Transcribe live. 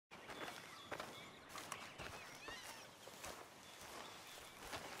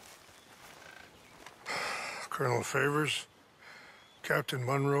Colonel Favors, Captain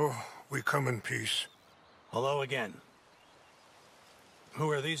Monroe, we come in peace. Hello again. Who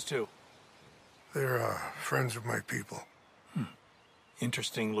are these two? They're friends of my people.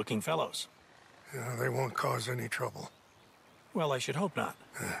 Interesting looking fellows. Yeah, they won't cause any trouble. Well, I should hope not.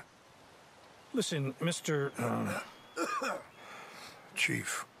 Listen, Mr.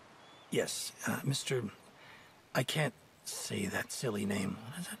 Chief. Yes, Mr. I can't say that silly name.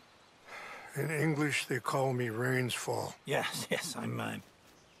 What is it? In English, they call me Rains Fall. Yes,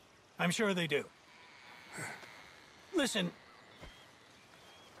 I'm sure they do. Listen,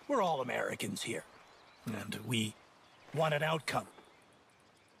 we're all Americans here, and we want an outcome.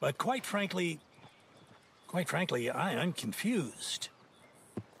 But quite frankly, I'm confused.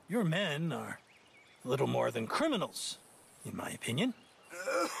 Your men are a little more than criminals, in my opinion.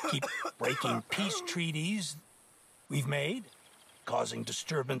 Keep breaking peace treaties we've made, causing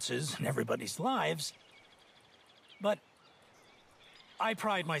disturbances in everybody's lives. But I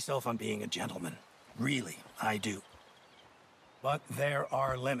pride myself on being a gentleman. Really, I do. But there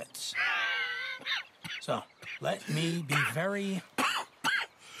are limits. So, let me be very...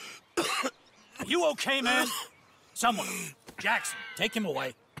 Are you okay, man? Someone. Jackson, take him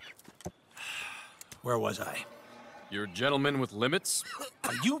away. Where was I? You're a gentleman with limits?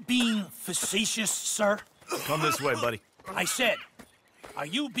 Are you being facetious, sir? Come this way, buddy. I said, are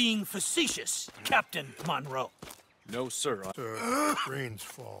you being facetious, Captain Monroe? No, sir. Rains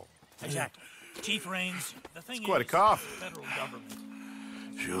Fall. Exactly. Chief Rains, the thing quite a is, cough. the federal government.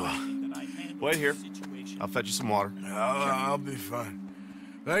 Sure. that I've handled Wait here. the situation. I'll fetch you some water. I'll be fine.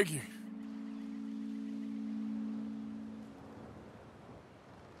 Thank you.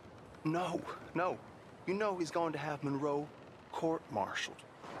 No. You know he's going to have Monroe court-martialed.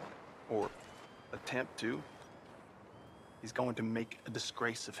 Or attempt to. He's going to make a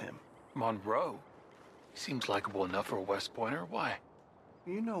disgrace of him. Monroe? He seems likable enough for a West Pointer. Why?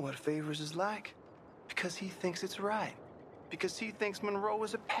 You know what Favors is like. Because he thinks it's right. Because he thinks Monroe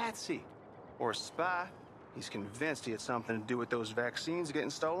is a patsy. Or a spy. He's convinced he had something to do with those vaccines getting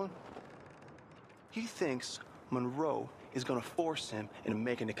stolen. He thinks Monroe is going to force him into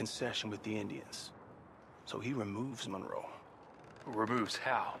making a concession with the Indians. So he removes Monroe. Removes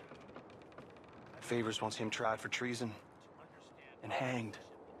how? Favors wants him tried for treason and hanged.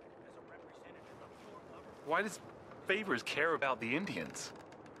 Why does Favors care about the Indians?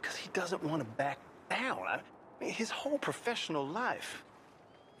 Because he doesn't want to back down. I mean, his whole professional life.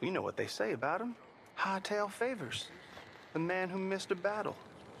 You know what they say about him. Hightail Favors. The man who missed a battle.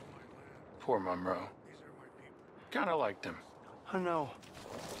 Poor Monroe. Kinda liked him. I know.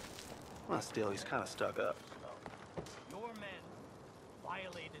 Well, still, he's kind of stuck up. Your men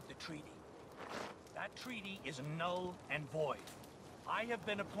violated the treaty. That treaty is null and void. I have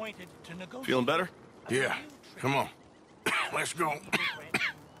been appointed to negotiate. Feeling better? Yeah. Come on. Let's go.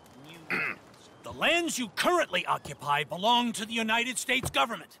 The lands you currently occupy belong to the United States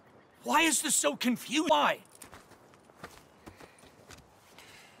government. Why is this so confusing? Why?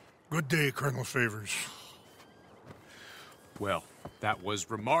 Good day, Colonel Favors. Well, that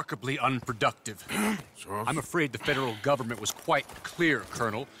was remarkably unproductive. I'm afraid the federal government was quite clear,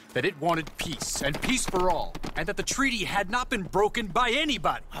 Colonel, that it wanted peace, and peace for all, and that the treaty had not been broken by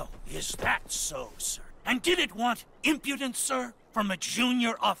anybody. Oh, is that so, sir? And did it want impudence, sir, from a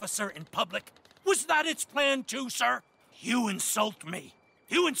junior officer in public? Was that its plan too, sir? You insult me.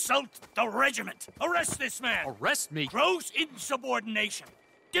 You insult the regiment. Arrest this man. Arrest me? Gross insubordination.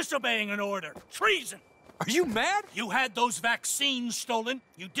 Disobeying an order. Treason. Are you mad? You had those vaccines stolen.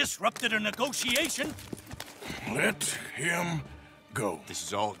 You disrupted a negotiation. Let him go. This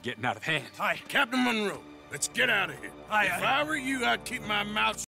is all getting out of hand. Aye. Captain Monroe, let's get out of here. Aye, If aye. I were you, I'd keep my mouth